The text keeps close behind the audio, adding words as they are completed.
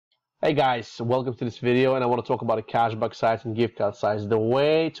Hey guys, welcome to this video, and I want to talk about the cashback sites and gift card sites. The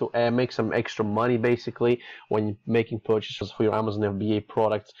way to make some extra money basically when you're making purchases for your Amazon FBA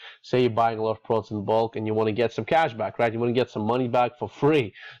products. Say you're buying a lot of products in bulk and you want to get some cashback, right? You want to get some money back for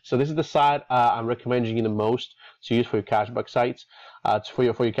free. So this is the site I'm recommending you the most to use for your cashback sites. For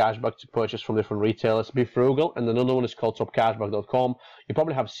your cashback to purchase from different retailers. Be frugal, and another one is called topcashback.com. You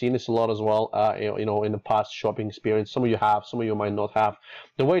probably have seen this a lot as well, you know, in the past shopping experience. Some of you have, some of you might not have.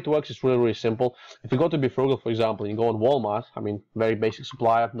 The way it works is really, really simple. If you go to Be Frugal, for example, and you go on Walmart, I mean, very basic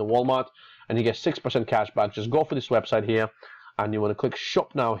supplier in the Walmart, and you get 6% cashback, just go for this website here, and you want to click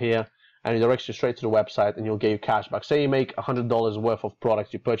Shop Now here, and it directs you straight to the website, and you'll get your cash back. Say you make $100 worth of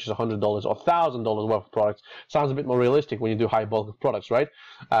products, you purchase $100 or $1,000 worth of products. Sounds a bit more realistic when you do high bulk of products, right?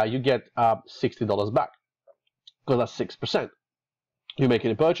 You get $60 back, because that's 6%. You make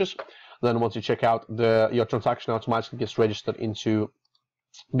any purchase, then once you check out, your transaction automatically gets registered into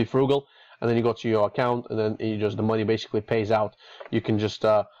Be Frugal, and then you go to your account, and then the money basically pays out. You can just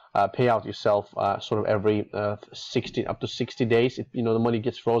pay out yourself sort of every up to 60 days. If, you know, the money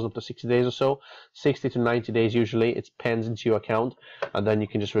gets frozen up to 60 days or so, 60 to 90 days usually, it pens into your account, and then you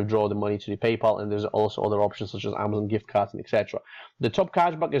can just withdraw the money to the PayPal. And there's also other options such as Amazon gift cards and etc. The top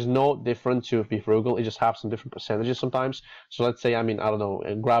cashback is no different to Be Frugal. It just has some different percentages sometimes. So let's say, I mean, I don't know,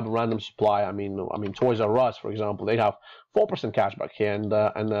 grab a random supply. I mean Toys R Us, for example, they have 4% cashback here, and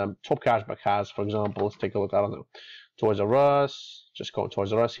top cashback has, for example, let's take a look. I don't know, Toys R Us. Just go to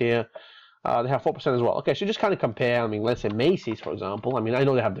Toys R Us here. They have 4% as well. Okay, so just kind of compare. I mean, let's say Macy's, for example. I mean, I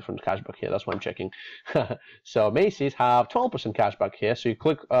know they have different cashback here. That's why I'm checking. So Macy's have 12% cashback here. So you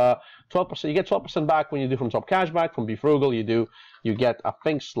click 12%. You get 12% back when you do from top cashback. From Be Frugal, you get, I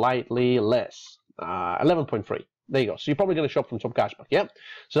think, slightly less, 11.3. There you go. So you're probably going to shop from top cashback, yeah?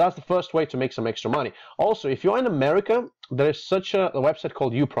 So that's the first way to make some extra money. Also, if you're in America, there is such a website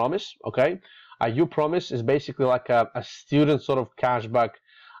called uPromise, okay? uPromise is basically like a student sort of cashback.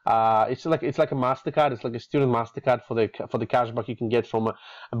 It's like a MasterCard. It's like a student MasterCard for the cashback you can get from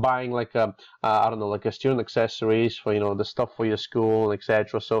buying like I don't know, like a student accessories for, you know, the stuff for your school,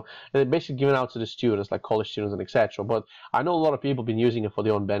 etc. So they're basically giving out to the students, like college students and etc. But I know a lot of people have been using it for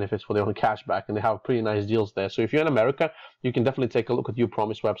their own benefits, for their own cashback, and they have pretty nice deals there. So if you're in America, you can definitely take a look at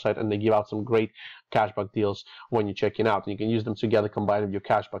uPromise website, and they give out some great cashback deals when you're checking out. And you can use them together, combined with your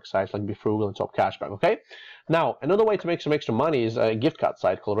cashback sites like Be Frugal and Top Cashback. Okay. Now, another way to make some extra money is a gift card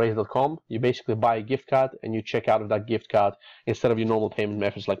site called Raise.com. You basically buy a gift card and you check out of that gift card instead of your normal payment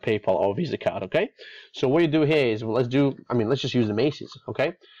methods like PayPal or Visa card, okay? So what you do here is, well, let's just use the Macy's,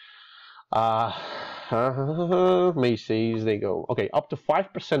 okay? Macy's, there you go. Okay, up to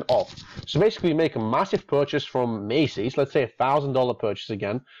 5% off. So basically you make a massive purchase from Macy's, let's say $1,000 purchase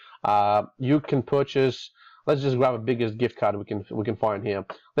again. You can purchase, let's just grab a biggest gift card we can find here.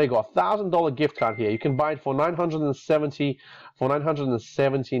 There you go, $1,000 gift card here. You can buy it for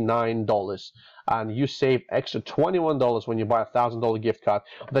 $979, and you save extra $21 when you buy a $1,000 gift card.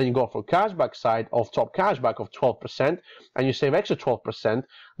 Then you go for a cashback side of top cashback of 12%, and you save extra 12%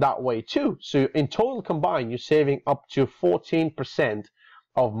 that way too. So in total combined, you're saving up to 14%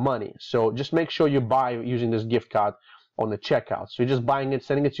 of money. So just make sure you buy using this gift card on the checkout. So you're just buying it,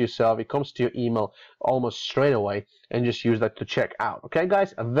 sending it to yourself, it comes to your email almost straight away, and just use that to check out. Okay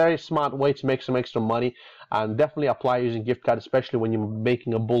guys, a very smart way to make some extra money, and definitely apply using gift card, especially when you're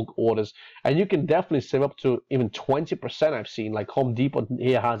making a bulk orders. And you can definitely save up to even 20%. I've seen like Home Depot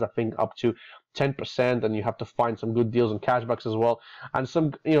here has, I think, up to 10%, and you have to find some good deals on cashbacks as well. And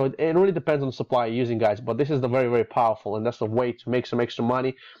some, you know, it really depends on the supplier you're using, guys, but this is the very, very powerful, and that's the way to make some extra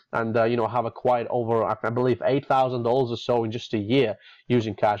money, and you know, have acquired over, I believe, $8,000 or so in just a year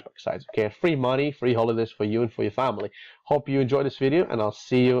using cashback sites. Okay, free money, free holidays for you and for your family. Hope you enjoyed this video, and I'll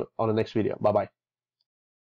see you on the next video. Bye bye.